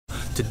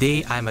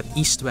Today, I'm at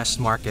East West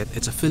Market.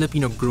 It's a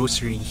Filipino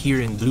grocery here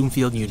in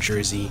Bloomfield, New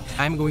Jersey.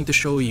 I'm going to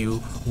show you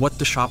what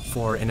to shop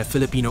for in a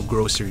Filipino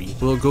grocery.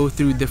 We'll go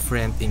through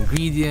different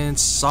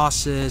ingredients,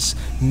 sauces,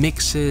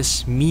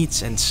 mixes,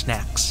 meats, and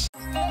snacks.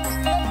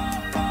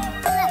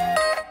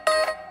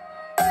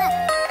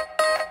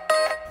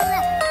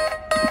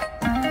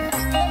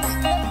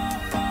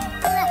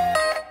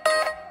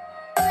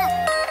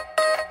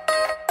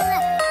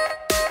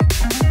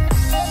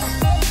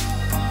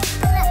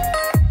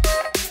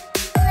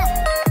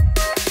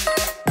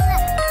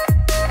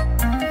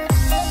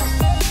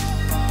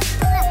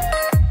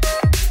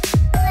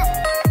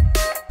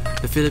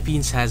 The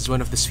Philippines has one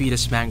of the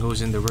sweetest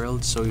mangoes in the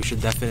world, so you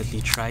should definitely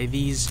try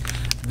these.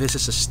 This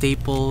is a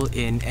staple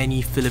in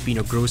any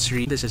Filipino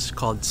grocery. This is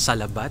called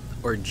salabat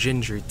or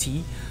ginger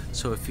tea.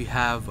 So if you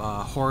have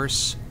a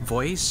hoarse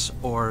voice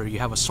or you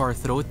have a sore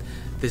throat,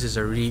 this is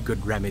a really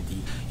good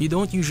remedy. You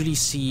don't usually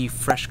see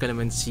fresh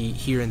calamansi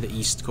here in the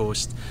East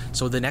Coast,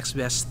 so the next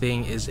best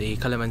thing is a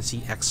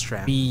calamansi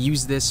extract. We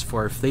use this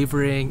for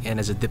flavoring and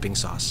as a dipping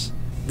sauce.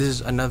 This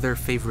is another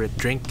favorite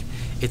drink.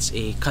 It's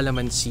a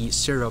calamansi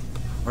syrup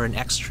or an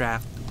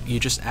extract. You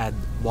just add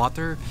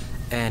water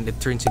and it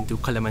turns into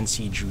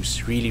calamansi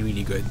juice. Really,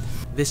 really good.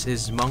 This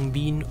is mung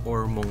bean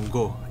or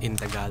munggo in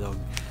Tagalog.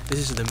 This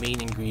is the main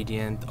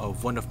ingredient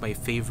of one of my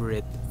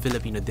favorite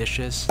Filipino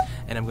dishes,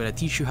 and I'm gonna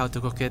teach you how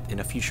to cook it in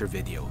a future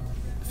video.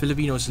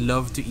 Filipinos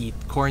love to eat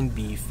corned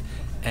beef,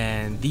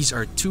 and these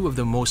are two of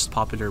the most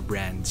popular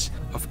brands.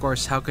 Of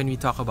course, how can we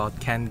talk about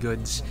canned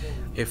goods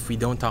if we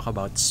don't talk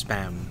about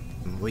Spam?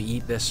 We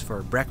eat this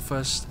for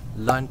breakfast,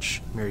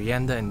 lunch,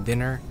 merienda, and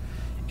dinner.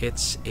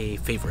 It's a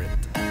favorite.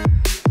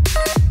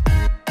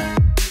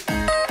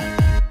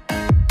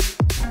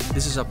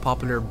 This is a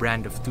popular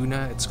brand of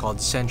tuna. It's called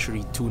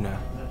Century Tuna.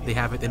 They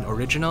have it in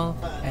original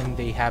and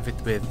they have it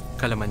with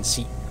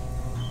calamansi.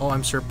 Oh,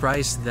 I'm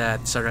surprised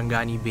that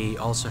Sarangani Bay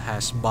also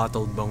has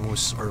bottled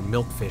bangus or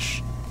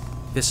milkfish.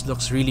 This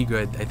looks really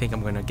good. I think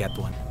I'm gonna get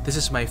one. This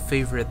is my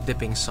favorite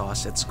dipping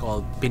sauce. It's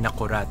called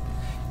pinakurat.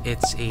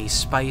 It's a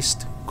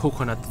spiced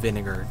coconut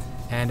vinegar.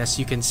 And as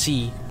you can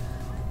see,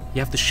 you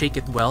have to shake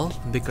it well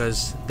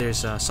because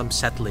there's some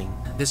settling.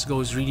 This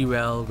goes really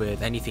well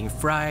with anything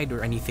fried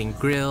or anything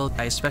grilled.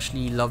 I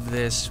especially love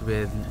this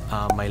with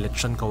my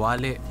lechon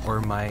kawali or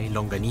my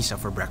longganisa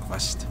for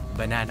breakfast.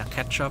 Banana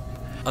ketchup.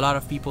 A lot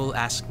of people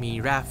ask me,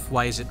 Raf,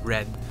 why is it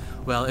red?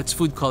 Well, it's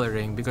food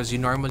coloring because you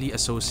normally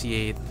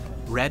associate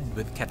red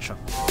with ketchup.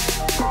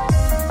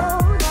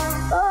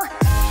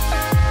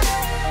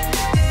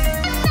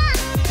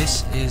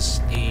 This is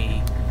a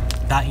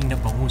Daing na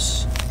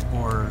bangus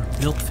or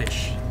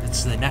milkfish.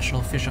 It's the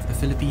national fish of the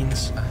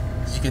Philippines.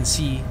 As you can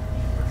see,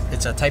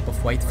 it's a type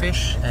of white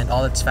fish and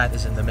all its fat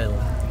is in the middle.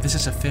 This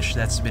is a fish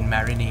that's been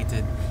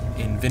marinated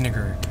in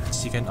vinegar.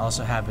 So you can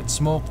also have it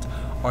smoked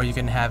or you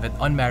can have it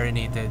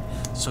unmarinated,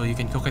 so you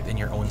can cook it in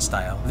your own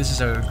style. This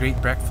is a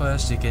great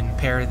breakfast. You can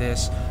pair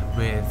this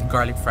with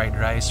garlic fried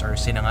rice or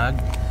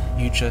sinangag.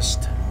 You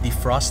just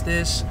defrost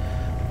this,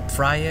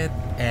 fry it,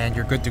 and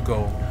you're good to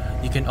go.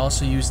 You can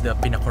also use the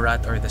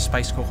pinakurat or the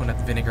spiced coconut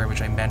vinegar,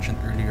 which I mentioned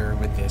earlier,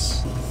 with this.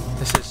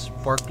 This is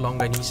pork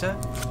longganisa.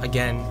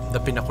 Again, the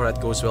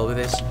pinakurat goes well with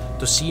this.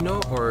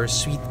 Tocino or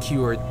sweet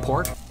cured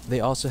pork.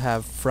 They also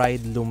have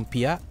fried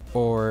lumpia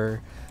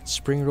or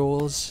spring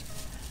rolls.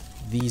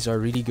 These are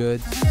really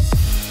good.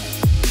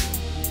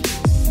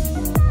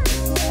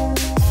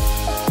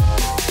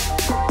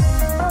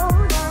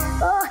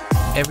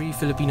 Every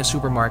Filipino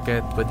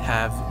supermarket would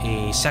have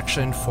a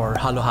section for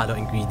halo-halo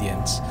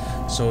ingredients.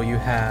 So you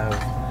have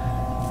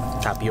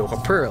tapioca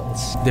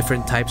pearls,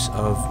 different types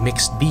of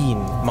mixed bean,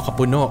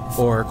 makapuno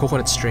or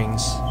coconut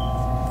strings,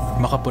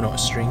 makapuno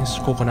strings,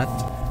 coconut.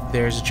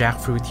 There's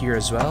jackfruit here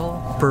as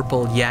well,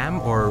 purple yam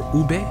or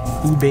ube,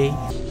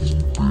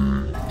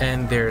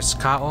 and there's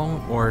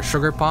kaong or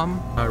sugar palm,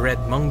 red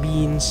mung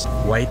beans,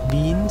 white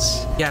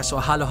beans. Yeah, so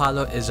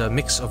halo-halo is a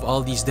mix of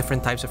all these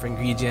different types of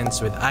ingredients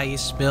with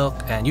ice, milk,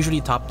 and usually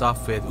topped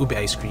off with ube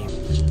ice cream.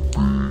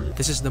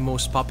 This is the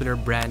most popular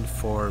brand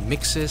for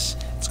mixes.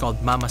 It's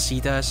called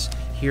Mamasitas.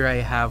 Here I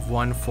have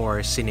one for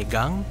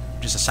sinigang,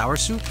 which is a sour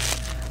soup,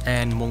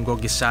 and munggo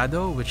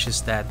guisado, which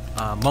is that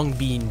mung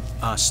bean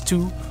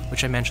stew,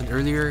 which I mentioned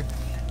earlier.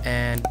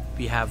 And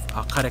we have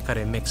a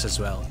kare-kare mix as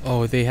well.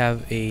 Oh, they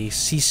have a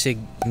sisig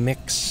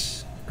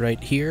mix right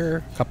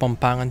here,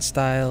 Kapampangan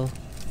style.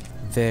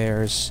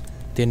 There's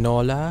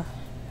tinola,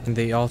 and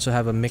they also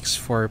have a mix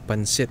for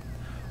pancit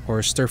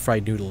or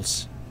stir-fried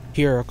noodles.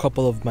 Here are a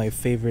couple of my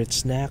favorite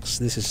snacks.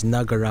 This is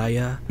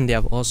nagaraya, and they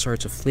have all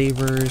sorts of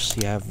flavors.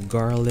 You have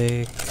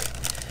garlic,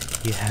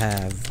 you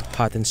have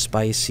hot and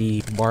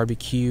spicy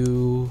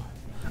barbecue.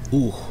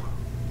 Ooh,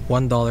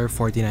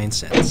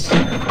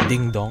 $1.49.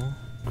 Ding dong.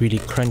 Really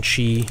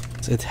crunchy.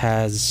 It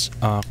has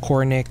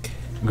cornic,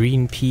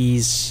 green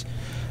peas,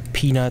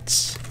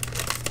 peanuts.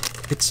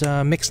 It's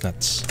mixed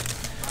nuts.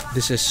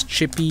 This is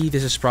chippy.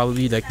 This is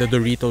probably like the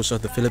Doritos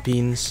of the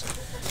Philippines.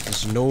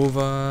 This is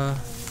Nova.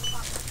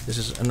 This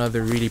is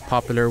another really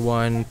popular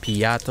one,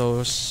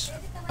 Piatos.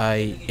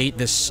 I ate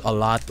this a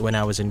lot when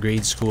I was in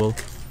grade school.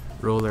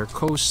 Roller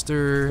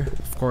coaster.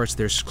 Of course,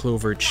 there's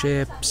clover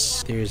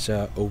chips. There's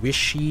a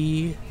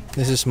oishi.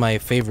 This is my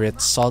favorite,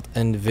 salt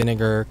and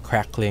vinegar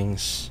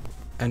cracklings.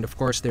 And of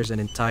course, there's an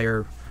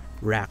entire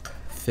rack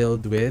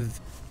filled with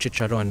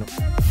chicharon.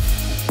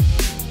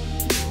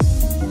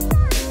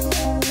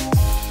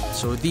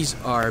 So these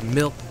are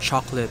milk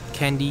chocolate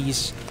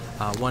candies.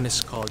 One is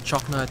called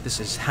Chocnut. This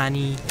is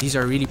honey. These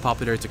are really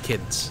popular to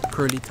kids.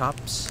 Curly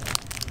Tops,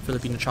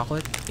 Filipino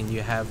chocolate. And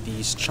you have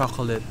these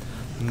chocolate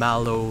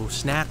mallow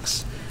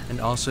snacks.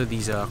 And also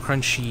these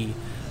crunchy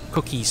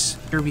cookies.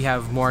 Here we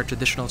have more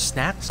traditional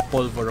snacks.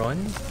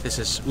 Polvoron. This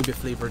is ube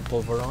flavored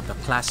polvoron. The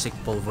classic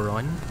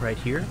polvoron right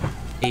here.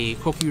 A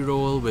cookie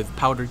roll with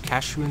powdered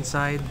cashew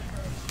inside.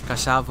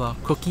 Cassava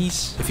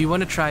cookies. If you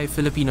want to try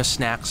Filipino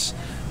snacks,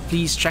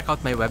 please check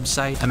out my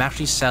website. I'm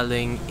actually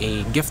selling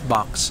a gift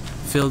box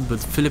filled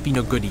with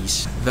Filipino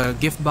goodies. The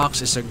gift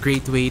box is a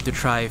great way to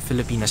try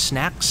Filipino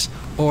snacks,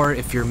 or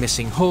if you're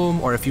missing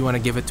home, or if you want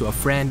to give it to a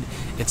friend,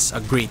 it's a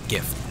great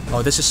gift.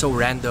 Oh, this is so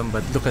random,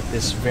 but look at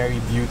this very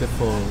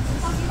beautiful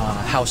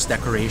house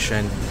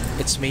decoration.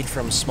 It's made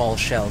from small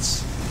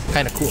shells.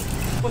 Kind of cool.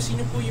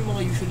 Sino po yung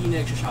mga usually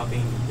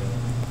nag-shopping dito?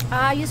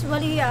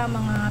 Usually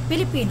mga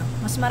Pilipino,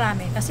 mas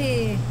marami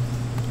kasi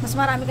mas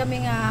marami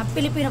kaming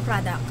Filipino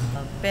product.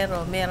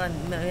 Pero meron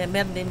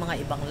din mga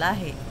ibang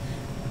lahi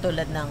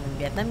tulad ng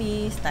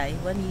Vietnamese,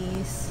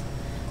 Taiwanese,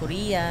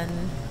 Korean,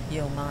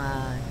 yung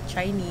mga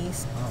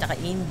Chinese, tsaka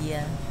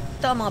India.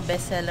 Ito ang mga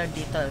bestseller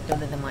dito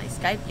tulad ng mga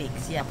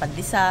Skyflakes, yung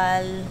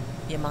pandesal,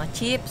 yung mga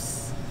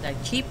chips, like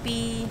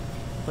chippy,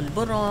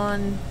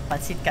 pulburon,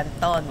 pansit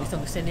canton.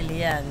 Gusto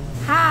nila yan.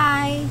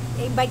 Hi!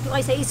 I-invite ko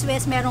kayo sa East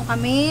West. Meron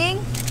kaming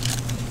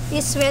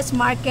East West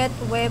Market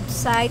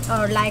website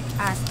or like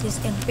us is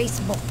in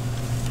Facebook.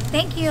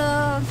 Thank you!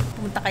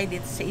 Pumunta kayo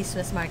dito sa East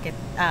West Market.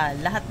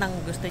 Lahat ng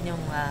gusto nyong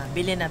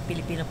bilhin na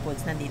Filipino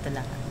foods, nandito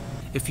lahat.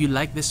 If you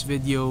like this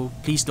video,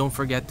 please don't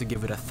forget to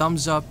give it a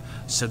thumbs up,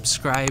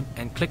 subscribe,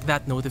 and click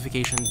that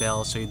notification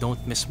bell so you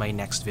don't miss my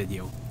next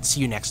video.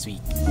 See you next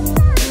week.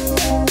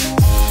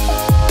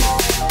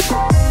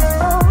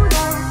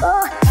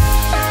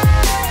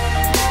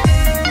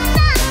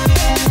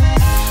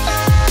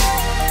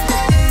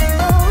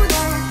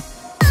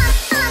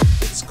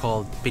 It's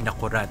called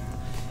pinakurat.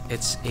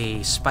 It's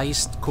a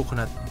spiced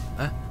coconut.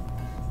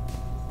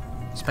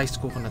 Spiced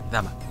coconut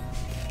dama.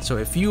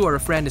 So if you or a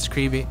friend is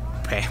craving,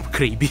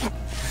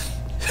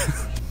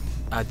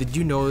 did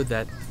you know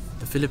that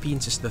the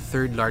Philippines is the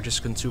third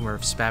largest consumer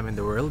of spam in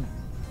the world?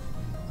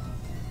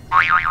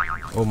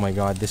 Oh my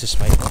god, this is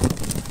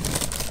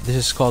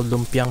called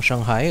Lumpiang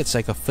Shanghai. It's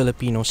like a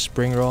Filipino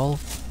spring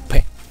roll.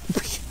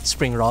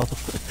 Spring roll.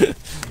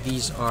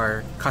 These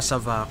are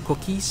cassava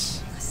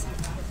cookies.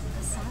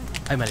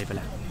 Ay, mali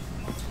pala.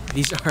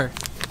 These are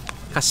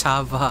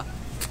cassava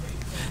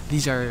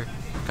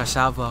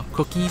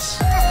cookies.